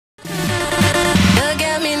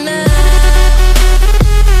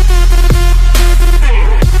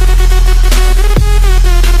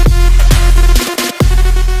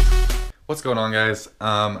what's going on, guys?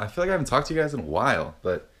 I feel like I haven't talked to you guys in a while,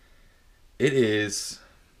 but it is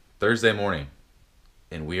Thursday morning,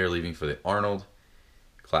 and we are leaving for the Arnold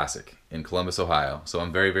Classic in Columbus, Ohio. So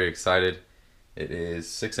I'm very, very excited. It is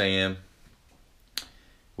 6 a.m.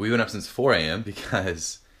 We went up since 4 a.m.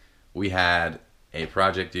 because we had a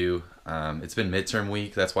project due. It's been midterm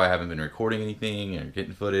week. That's why I haven't been recording anything or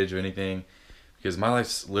getting footage or anything, because my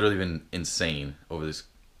life's literally been insane over this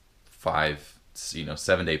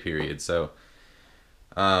 7-day period. So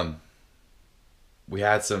we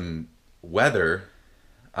had some weather,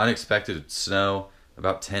 unexpected snow,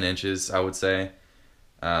 about 10 inches, I would say.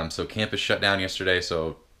 So campus shut down yesterday,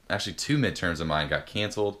 so actually 2 midterms of mine got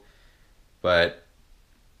canceled. But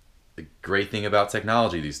the great thing about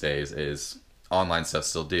technology these days is online stuff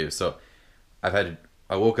still due. So I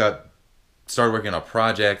woke up, started working on a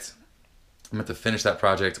project. I'm going to finish that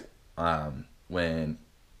project when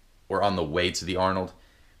we're on the way to the Arnold,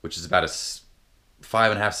 which is about a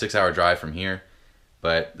 5.5, 6 hour drive from here.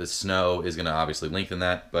 But the snow is going to obviously lengthen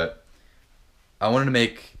that. But I wanted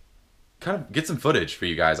to get some footage for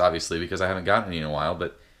you guys, obviously, because I haven't gotten any in a while.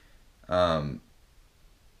 But I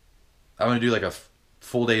want to do like a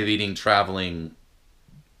full day of eating, traveling.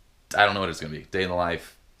 I don't know what it's going to be. Day in the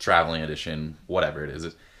life, traveling edition, whatever it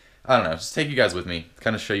is. I don't know. Just take you guys with me.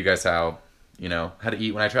 Kind of show you guys how to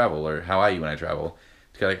eat when I travel, or how I eat when I travel.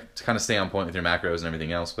 To kind of stay on point with your macros and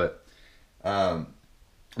everything else. But I'm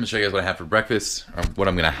going to show you guys what I have for breakfast, or what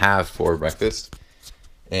I'm going to have for breakfast.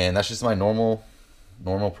 And that's just my normal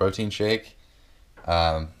protein shake.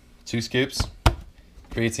 2 scoops,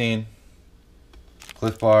 creatine,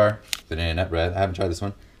 Cliff Bar, banana nut bread. I haven't tried this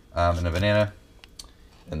one. And a banana.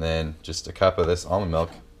 And then just a cup of this almond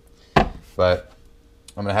milk. But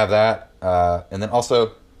I'm going to have that. And then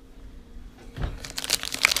also, I'm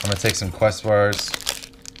going to take some Quest bars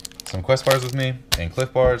with me, and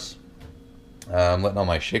Cliff Bars. I'm letting all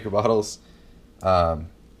my shaker bottles kind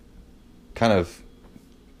of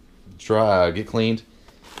dry, get cleaned.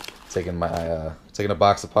 Taking a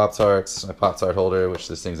box of Pop-Tarts, my Pop-Tart holder, which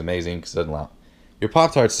this thing's amazing because it doesn't allow your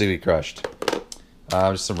Pop-Tarts to be crushed.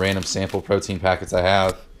 Just some random sample protein packets I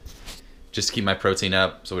have, just to keep my protein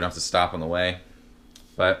up so we don't have to stop on the way.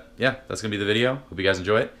 But yeah, that's gonna be the video. Hope you guys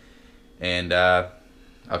enjoy it, and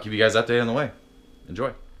I'll keep you guys updated on the way.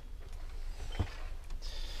 Enjoy.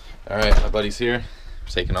 All right, my buddy's here. We're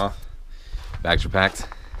taking off. Bags are packed.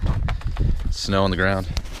 Snow on the ground.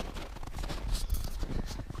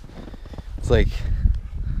 It's like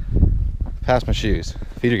past my shoes.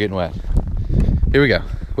 Feet are getting wet. Here we go.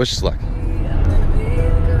 Wish us luck.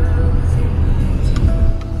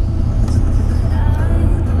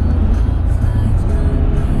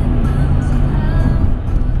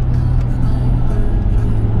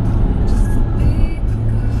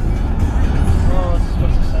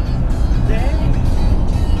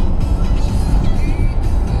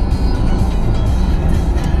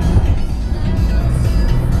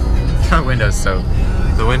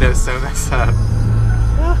 The window's so messed up.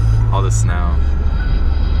 All the snow.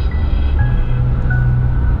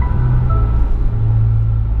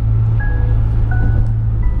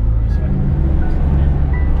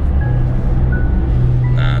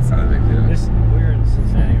 Nah, it's not a big deal. We're in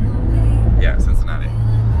Cincinnati, right? Yeah, Cincinnati.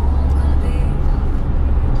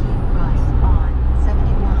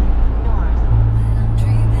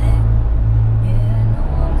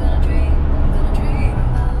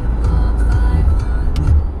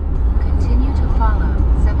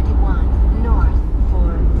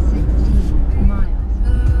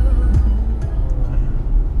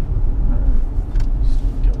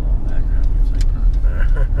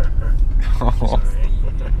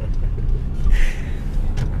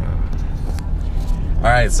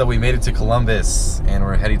 Alright, so we made it to Columbus, and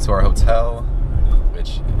we're heading to our hotel,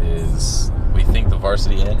 which is, we think, the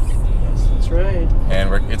Varsity Inn. Yes, that's right.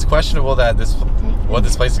 And it's questionable that what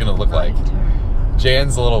this place is going to look like.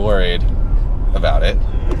 Jan's a little worried about it.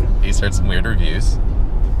 He's heard some weird reviews. Took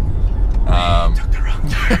the wrong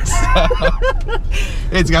turn. So,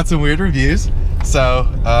 it's got some weird reviews, so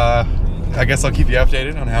I guess I'll keep you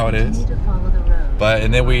updated on how it is.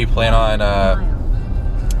 And then we plan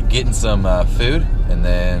on getting some food, and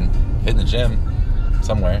then hitting the gym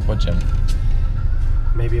somewhere. What gym?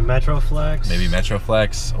 Maybe Metroflex. Maybe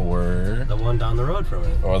Metroflex, or the one down the road from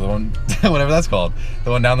it. Or the one, whatever that's called.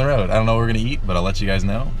 The one down the road. I don't know what we're going to eat, but I'll let you guys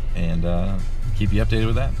know, and keep you updated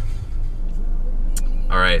with that.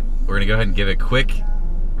 Alright, we're going to go ahead and give a quick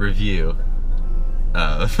review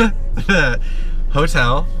of the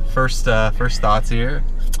hotel. First thoughts here.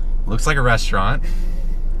 Looks like a restaurant.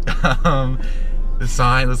 The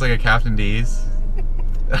sign looks like a Captain D's.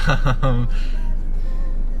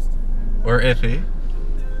 We're iffy,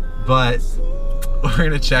 but we're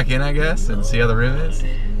gonna check in, I guess, and see how the room is.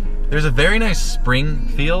 There's a very nice spring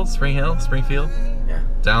field, Yeah.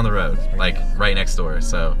 down the road, like right next door.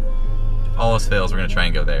 So if all else fails, we're gonna try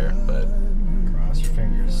and go there, but Cross your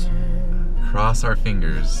fingers. cross our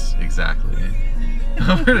fingers, exactly.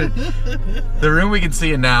 The room we can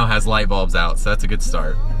see in now has light bulbs out, so that's a good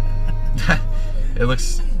start. It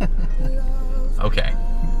looks okay.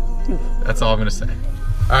 That's all I'm gonna say.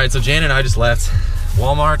 All right, so Jan and I just left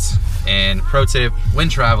Walmart, and pro tip, when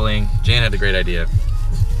traveling, Jan had a great idea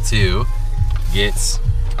to get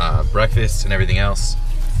breakfast and everything else.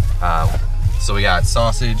 So we got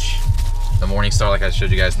sausage, the Morning Star like I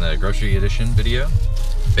showed you guys in the grocery edition video,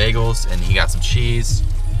 bagels, and he got some cheese.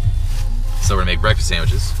 So we're gonna make breakfast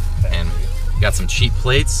sandwiches, and got some cheap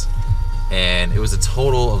plates, and it was a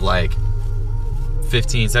total of like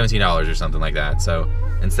 $15, $17 or something like that. So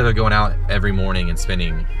instead of going out every morning and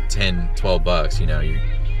spending 10, 12 bucks, you know, you're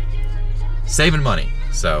saving money.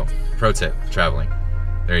 So pro tip, traveling.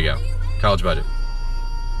 There you go, college budget.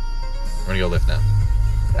 We're gonna go lift now.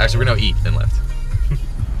 Actually, we're gonna go eat then lift.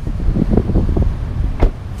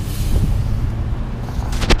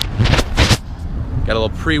 Got a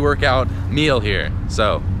little pre-workout meal here.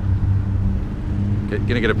 So,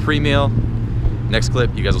 gonna get a pre-meal. Next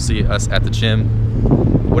clip, you guys will see us at the gym.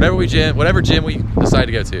 Whatever gym we decide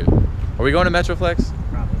to go to. Are we going to Metroflex?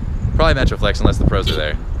 Probably Metroflex unless the pros are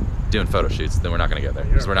there doing photo shoots. Then we're not gonna go there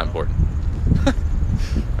because we're not important.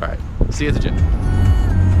 All right, see you at the gym.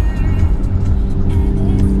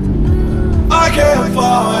 I can't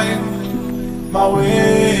find my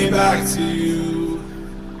way back to you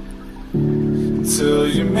until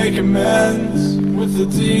you make amends with the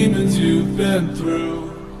demons you've been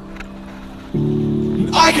through.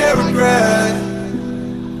 And I can't regret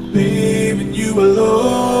leaving you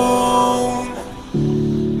alone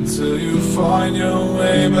until you find your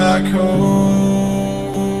way back home.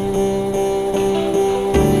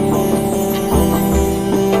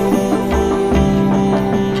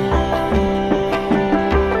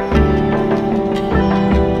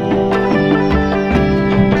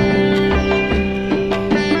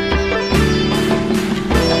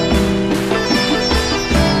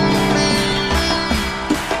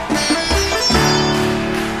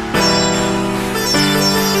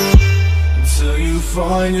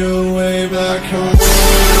 Find your way back home.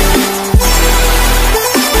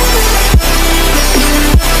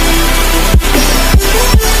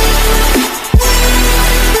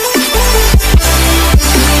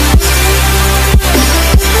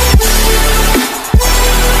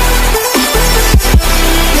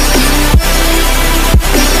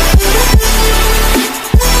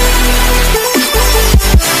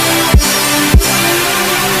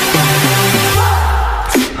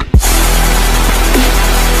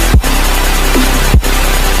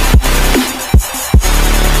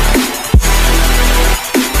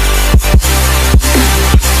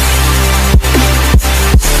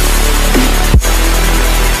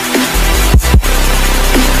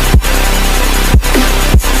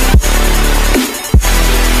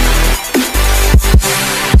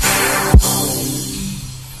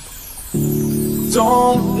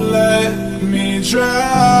 Don't let me drown.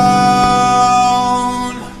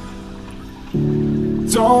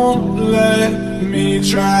 Don't let me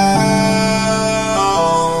drown.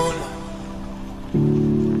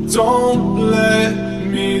 Don't let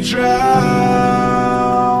me drown.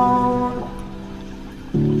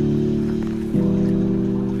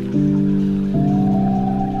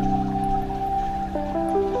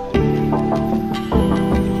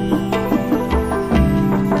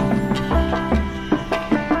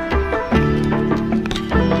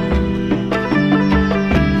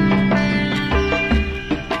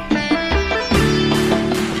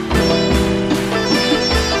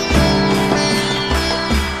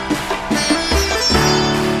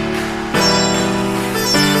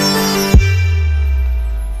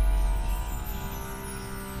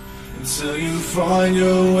 Until you find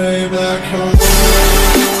your way back home.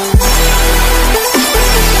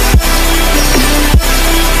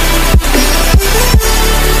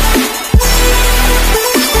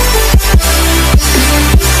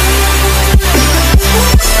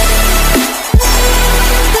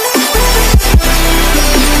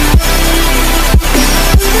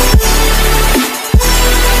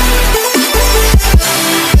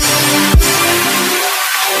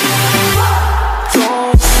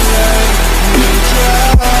 Don't let me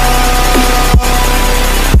drown.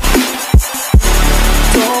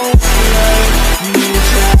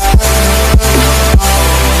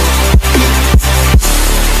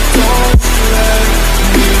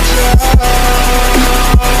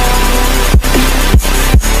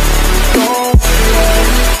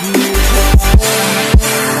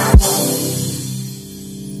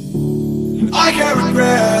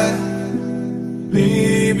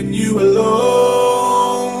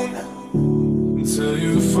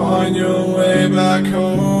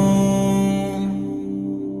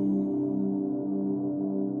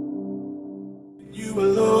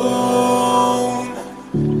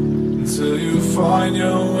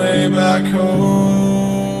 back home.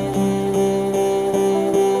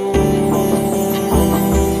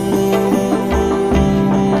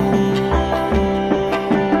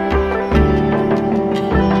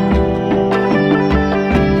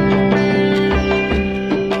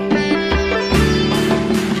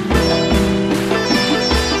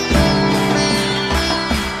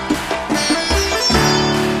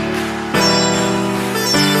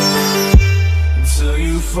 Until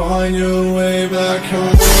you find your way back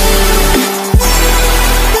home.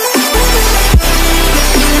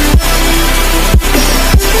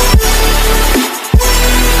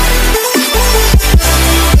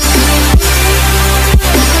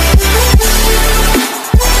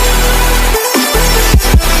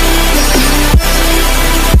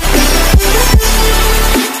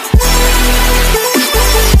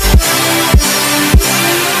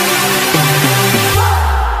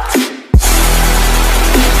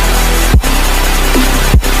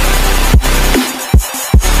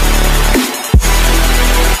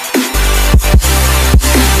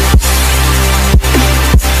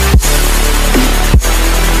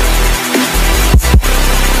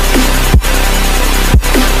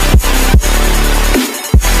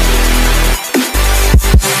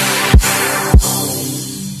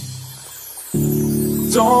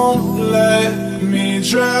 Don't let me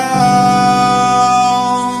drown.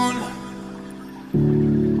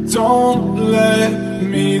 Don't let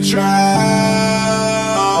me drown.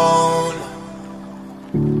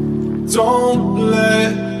 Don't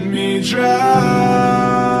let me drown.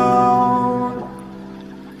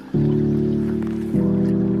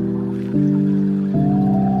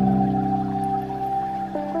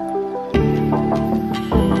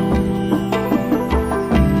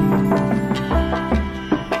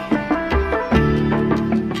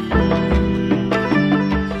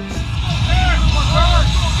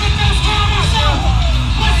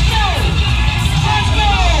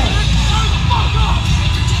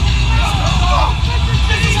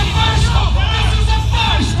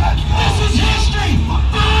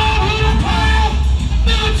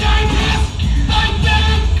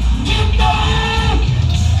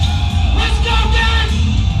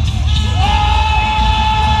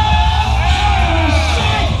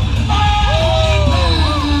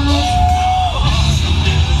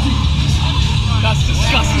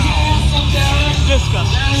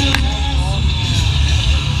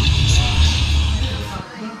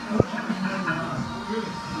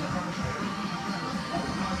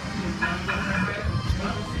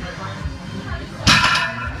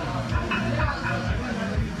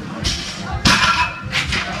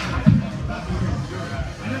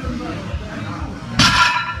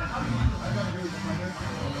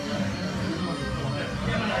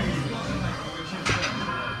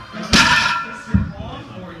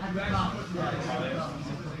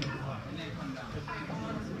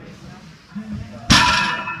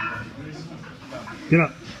 Get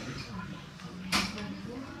up.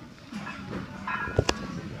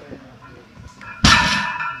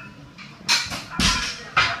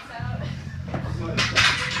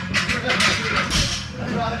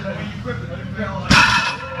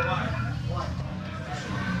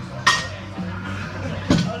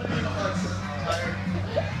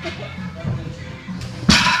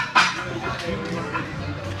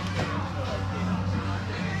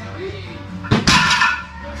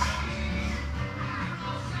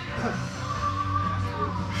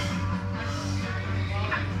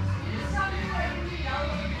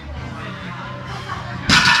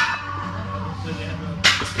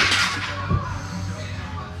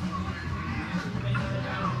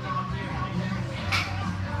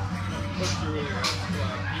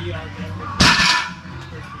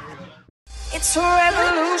 It's a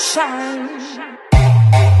revolution.